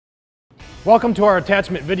Welcome to our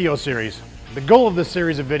attachment video series. The goal of this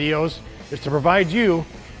series of videos is to provide you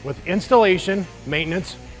with installation,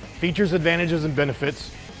 maintenance, features, advantages, and benefits,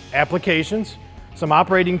 applications, some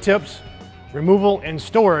operating tips, removal and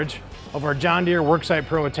storage of our John Deere Worksite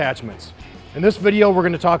Pro attachments. In this video, we're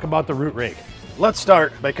going to talk about the root rake. Let's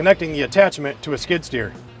start by connecting the attachment to a skid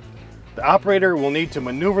steer. The operator will need to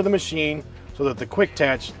maneuver the machine so that the quick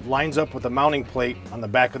attach lines up with the mounting plate on the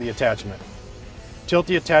back of the attachment. Tilt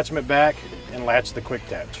the attachment back and latch the quick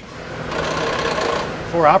attach.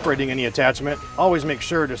 Before operating any attachment, always make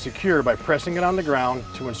sure to secure by pressing it on the ground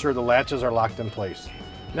to ensure the latches are locked in place.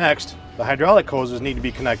 Next, the hydraulic hoses need to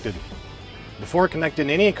be connected. Before connecting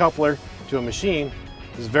any coupler to a machine,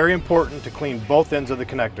 it is very important to clean both ends of the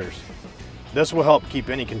connectors. This will help keep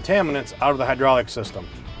any contaminants out of the hydraulic system.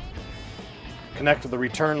 Connect to the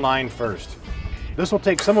return line first. This will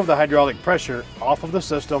take some of the hydraulic pressure off of the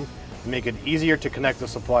system and make it easier to connect the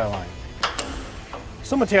supply line.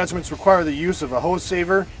 Some attachments require the use of a hose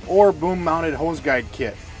saver or boom mounted hose guide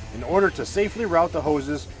kit in order to safely route the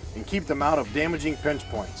hoses and keep them out of damaging pinch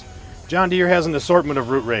points. John Deere has an assortment of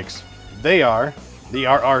root rakes. They are the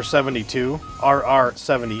RR72,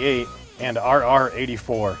 RR78, and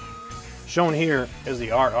RR84. Shown here is the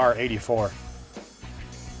RR84.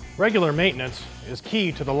 Regular maintenance is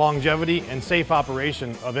key to the longevity and safe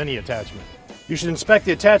operation of any attachment. You should inspect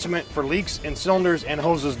the attachment for leaks in cylinders and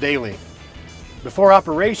hoses daily. Before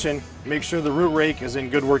operation, make sure the root rake is in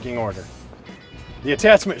good working order. The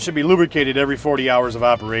attachment should be lubricated every 40 hours of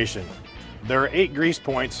operation. There are 8 grease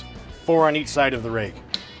points, 4 on each side of the rake.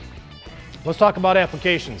 Let's talk about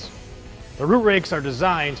applications. The root rakes are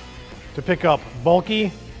designed to pick up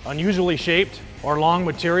bulky, unusually shaped, or long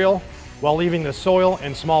material while leaving the soil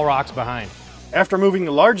and small rocks behind. After moving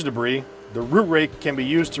the large debris, the root rake can be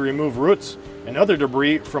used to remove roots and other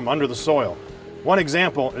debris from under the soil. One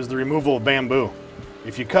example is the removal of bamboo.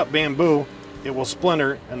 If you cut bamboo, it will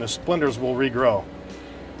splinter and the splinters will regrow.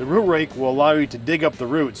 The root rake will allow you to dig up the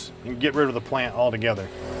roots and get rid of the plant altogether.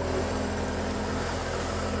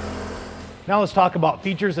 Now let's talk about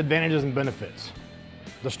features, advantages, and benefits.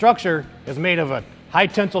 The structure is made of a high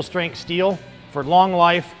tensile strength steel for long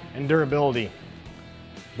life and durability.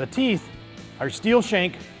 The teeth are steel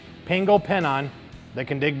shank pango pen-on that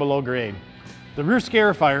can dig below grade. The rear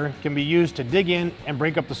scarifier can be used to dig in and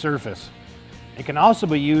break up the surface. It can also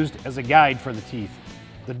be used as a guide for the teeth.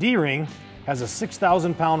 The D-ring has a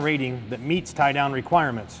 6,000 pound rating that meets tie-down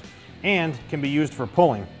requirements and can be used for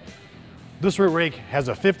pulling. This root rake has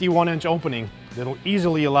a 51-inch opening that will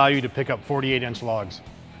easily allow you to pick up 48-inch logs.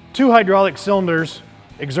 2 hydraulic cylinders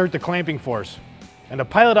exert the clamping force, and a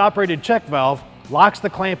pilot-operated check valve locks the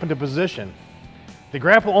clamp into position. The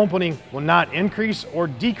grapple opening will not increase or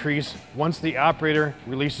decrease once the operator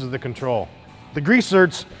releases the control. The grease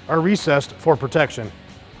zerks are recessed for protection.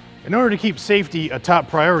 In order to keep safety a top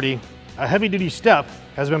priority, a heavy-duty step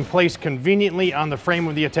has been placed conveniently on the frame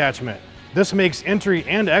of the attachment. This makes entry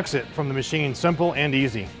and exit from the machine simple and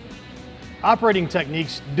easy. Operating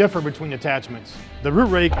techniques differ between attachments. The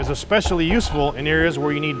root rake is especially useful in areas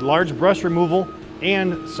where you need large brush removal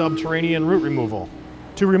and subterranean root removal.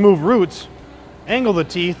 To remove roots, angle the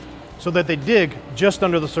teeth so that they dig just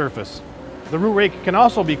under the surface. The root rake can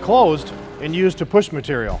also be closed and used to push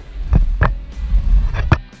material.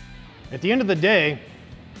 At the end of the day,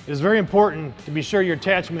 it is very important to be sure your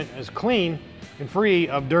attachment is clean and free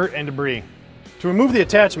of dirt and debris. To remove the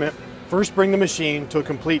attachment, first bring the machine to a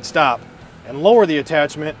complete stop and lower the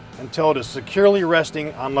attachment until it is securely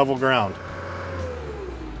resting on level ground.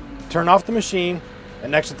 Turn off the machine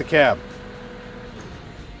and exit the cab.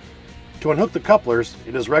 To unhook the couplers,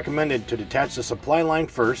 it is recommended to detach the supply line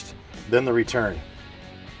first, then the return.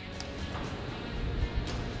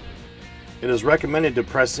 It is recommended to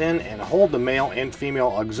press in and hold the male and female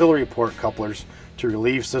auxiliary port couplers to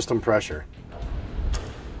relieve system pressure.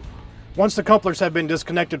 Once the couplers have been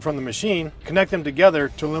disconnected from the machine, connect them together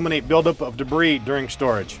to eliminate buildup of debris during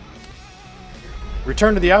storage.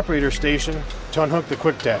 Return to the operator station to unhook the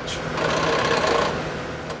quick attach.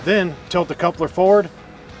 Then tilt the coupler forward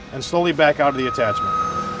and slowly back out of the attachment.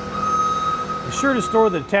 Be sure to store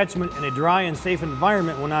the attachment in a dry and safe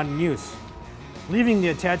environment when not in use. Leaving the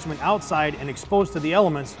attachment outside and exposed to the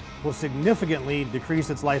elements will significantly decrease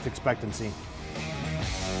its life expectancy.